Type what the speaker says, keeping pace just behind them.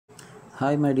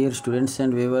Hi my dear students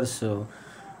and viewers.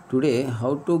 Today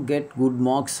how to get good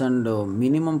marks and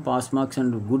minimum pass marks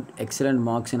and good excellent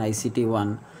marks in ICT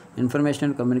 1 Information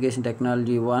and Communication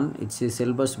Technology 1. Its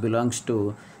syllabus belongs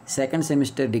to second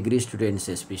semester degree students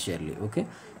especially. Okay,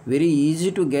 very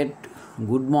easy to get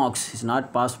good marks. It's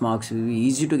not pass marks. Very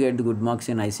easy to get the good marks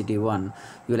in ICT 1.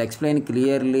 You will explain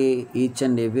clearly each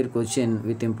and every question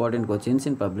with important questions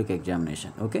in public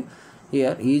examination. Okay,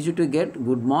 here easy to get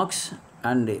good marks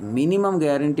and minimum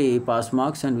guarantee pass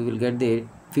marks, and we will get the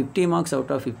 50 marks out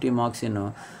of 50 marks in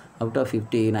out of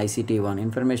 50 in ICT 1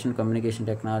 Information Communication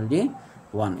Technology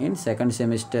 1 in second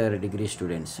semester degree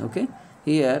students. Okay,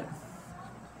 here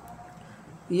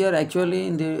actually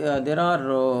in the there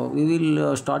are we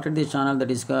will started this channel that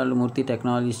is called Murthy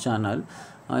Technologies channel.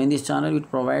 In this channel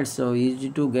it provides easy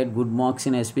to get good marks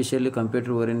in especially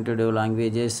computer oriented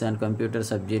languages and computer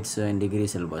subjects in degree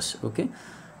syllabus. Okay,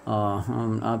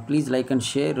 please like and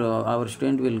share. Our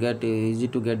student will get easy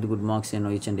to get the good marks in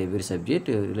each and every subject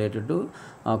related to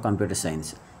computer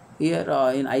science. Here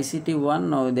in ICT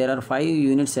 1 there are 5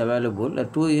 units available.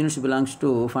 2 units belongs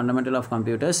to fundamental of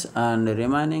computers and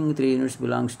remaining 3 units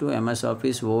belongs to MS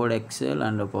Office, Word, Excel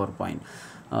and PowerPoint.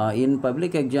 In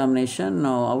public examination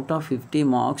out of 50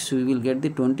 marks we will get the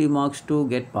 20 marks to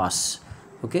get pass.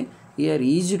 Okay, here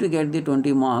easy to get the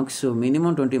 20 marks, so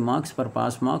minimum 20 marks per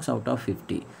pass marks out of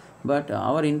 50, but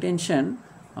our intention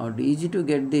easy to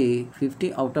get the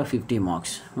 50 out of 50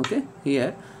 marks. Okay,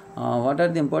 here what are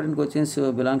the important questions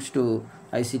belongs to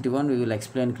ICT 1 we will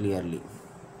explain clearly.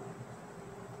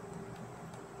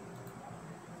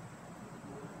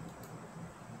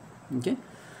 Okay,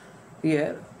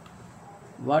 here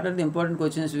what are the important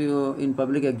questions we in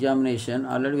public examination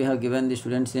already we have given the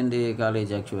students in the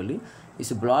college. Actually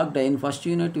it's a block in first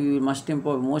unit we must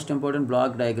most important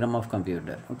block diagram of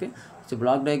computer. Okay, it's a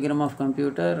block diagram of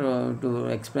computer to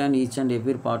explain each and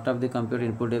every part of the computer,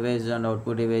 input device and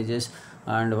output devices,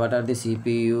 and what are the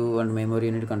CPU and memory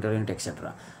unit, control unit,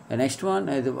 etc. The next one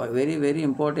is very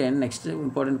important. Next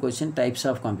important question, types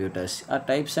of computers or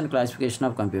types and classification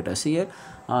of computers. Here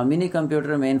mini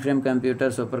computer, mainframe computer,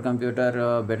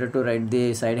 supercomputer, better to write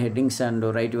the side headings and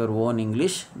write your own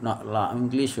English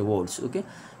English words. Okay,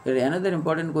 another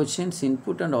important questions,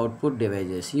 input and output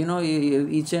devices. You know,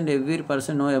 each and every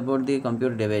person know about the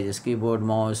computer devices, keyboard,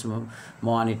 mouse,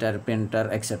 monitor, printer,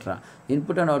 etc.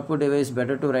 Input and output device,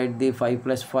 better to write the 5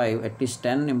 plus 5, at least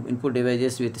 10 input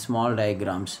devices with small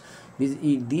diagrams.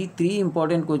 The 3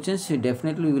 important questions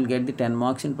definitely we will get the 10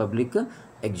 marks in public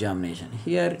examination.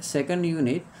 Here second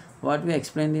unit, what we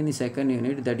explained in the second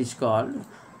unit, that is called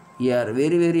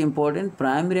very important,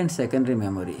 primary and secondary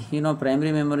memory. You know,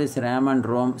 primary memory is RAM and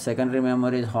ROM, secondary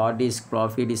memory is hard disk,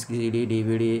 floppy disk, CD,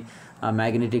 DVD,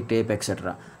 magnetic tape,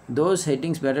 etc. Those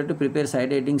headings better to prepare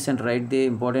side headings and write the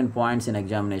important points in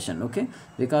examination. Okay,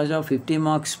 because of 50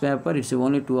 marks paper it's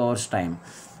only 2 hours time.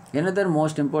 Another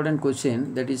most important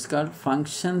question, that is called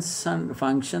functions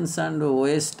and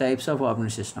OS types of operating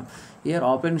system. Here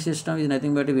operating system is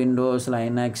nothing but Windows,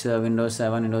 Linux, Windows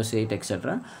 7, Windows 8,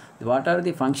 etc. What are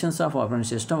the functions of operating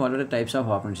system? What are the types of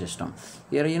operating system?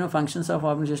 Here, you know, functions of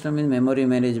operating system is memory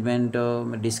management,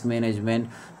 disk management,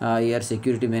 here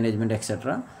security management,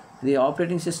 etc. The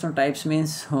operating system types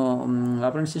means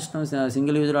operating systems,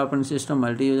 single user operating system,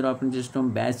 multi-user operating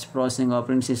system, batch processing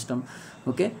operating system.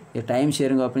 Okay, a time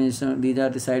sharing operating system. These are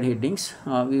the side headings.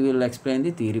 We will explain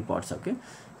the theory parts. Okay,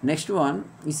 next one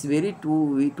is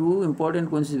two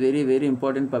important questions, very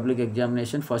important public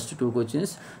examination. First 2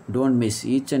 questions don't miss.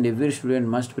 Each and every student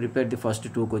must prepare the first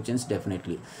 2 questions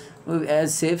definitely.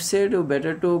 As safe said,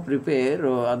 better to prepare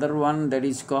other one, that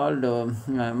is called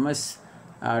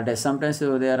sometimes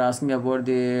they are asking about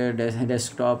the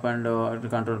desktop and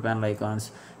control panel icons.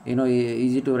 You know,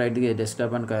 easy to write the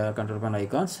desktop and control panel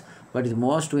icons, but it's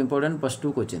most important first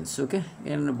 2 questions. Okay,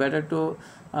 and better to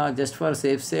just for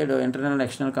safe side internal and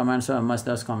external commands or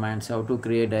MS-DOS commands, how to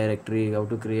create directory, how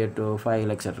to create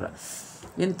file, etc.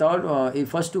 In third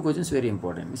first 2 questions very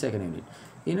important. Second unit,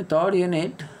 in third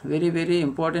unit very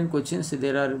important questions.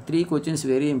 There are 3 questions,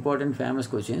 very important famous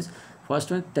questions.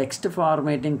 First one, text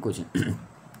formatting question.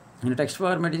 In text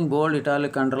formatting, bold,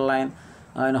 italic, underline,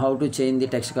 and how to change the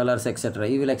text colors, etc.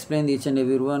 You will explain each and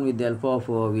every one with the help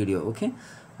of video. Okay,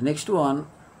 next one,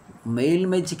 mail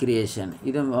image creation.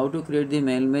 How to create the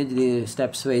mail image, the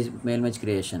steps wise mail image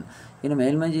creation. In a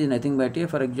mail image is nothing but,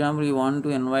 for example, you want to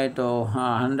invite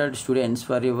 100 students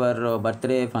for your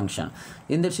birthday function.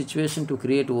 In that situation, to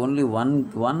create only one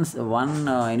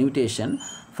invitation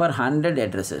for 100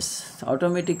 addresses,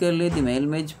 automatically the mail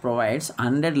image provides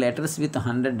 100 letters with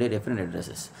 100 different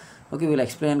addresses. Okay, we will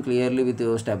explain clearly with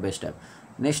you step by step.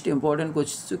 Next important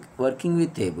questions, working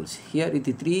with tables. Here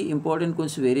the three important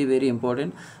questions, very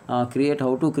important. Create,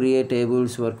 how to create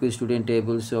tables, work with student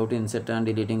tables, how to insert and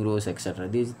deleting rows, etc.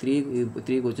 These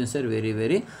three questions are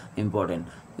very important.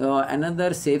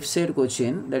 Another safe side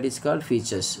question, that is called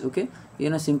features. Okay,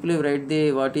 simply write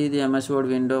the what is the MS Word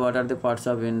window, what are the parts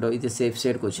of window, is a safe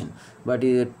side question. But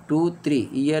 2, 3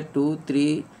 here, 2,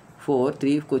 3, 4,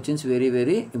 3 questions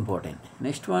very important.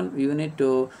 Next one, unit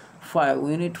 5,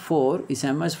 unit 4 is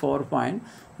MS PowerPoint.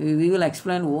 We will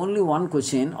explain only one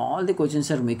question. All the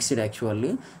questions are mixed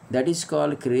actually. That is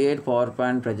called create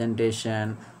PowerPoint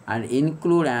presentation and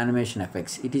include animation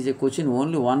effects. It is a question,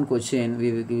 only one question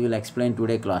we will explain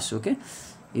today class. Okay,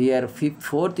 here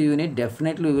 4th unit,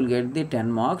 definitely we will get the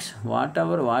 10 marks.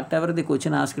 Whatever the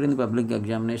question asked in the public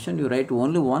examination, you write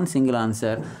only one single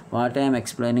answer, what I am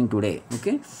explaining today.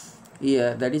 Okay,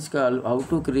 here that is called how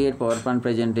to create PowerPoint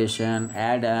presentation,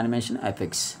 add animation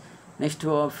effects. Next,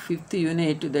 5th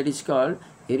unit, that is called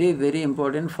very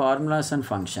important, formulas and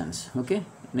functions. Okay,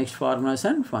 next, formulas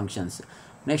and functions.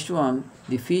 Next one,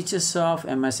 the features of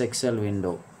MS Excel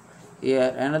window.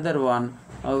 Here another one,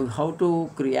 how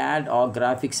to create or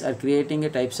graphics or creating a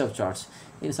types of charts.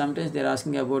 Sometimes they are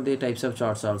asking about the types of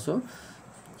charts also.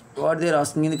 What they are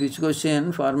asking in the which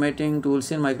question, formatting tools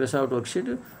in Microsoft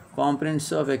Worksheet,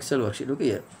 components of Excel worksheet. Okay,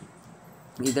 here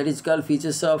that is called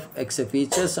features of Excel.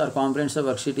 Features or components of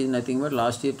worksheet is nothing but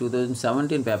last year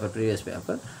 2017 paper, previous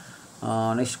paper.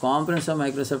 Next, components of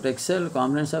Microsoft Excel.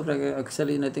 Components of Excel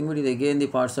is nothing but is again the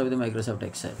parts of the Microsoft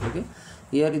Excel. Okay,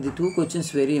 here the two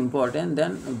questions very important.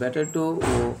 Then better to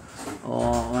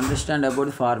understand about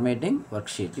the formatting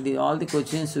worksheet. All the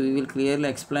questions we will clearly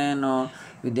explain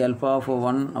with the help of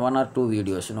one or two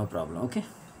videos. No problem. Okay.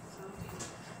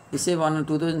 This is one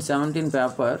 2017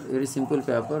 paper, very simple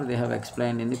paper, they have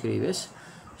explained in the previous.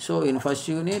 So in first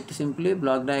unit, simply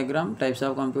block diagram, types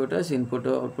of computers, input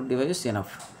output device,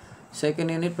 enough. Second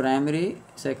unit, primary,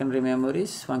 secondary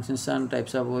memories, functions and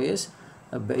types of OS.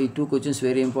 Two questions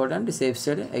very important, safe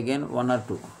side, again one or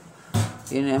two.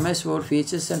 In MS Word,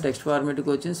 features and text format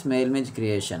questions, mail image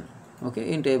creation.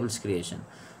 Okay, in tables creation.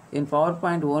 In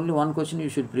PowerPoint, only one question you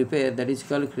should prepare, that is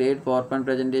called create PowerPoint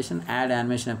presentation, add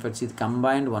animation effects. It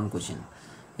combined one question.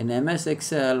 In MS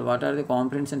Excel, what are the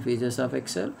components and features of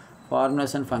Excel?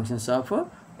 Formulas and functions of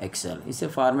Excel. It's a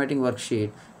formatting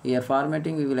worksheet. Here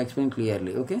formatting we will explain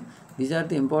clearly. Okay, these are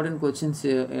the important questions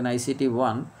in ICT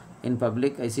 1 in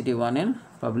public, ICT 1 in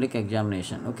public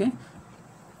examination. Okay,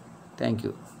 thank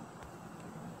you.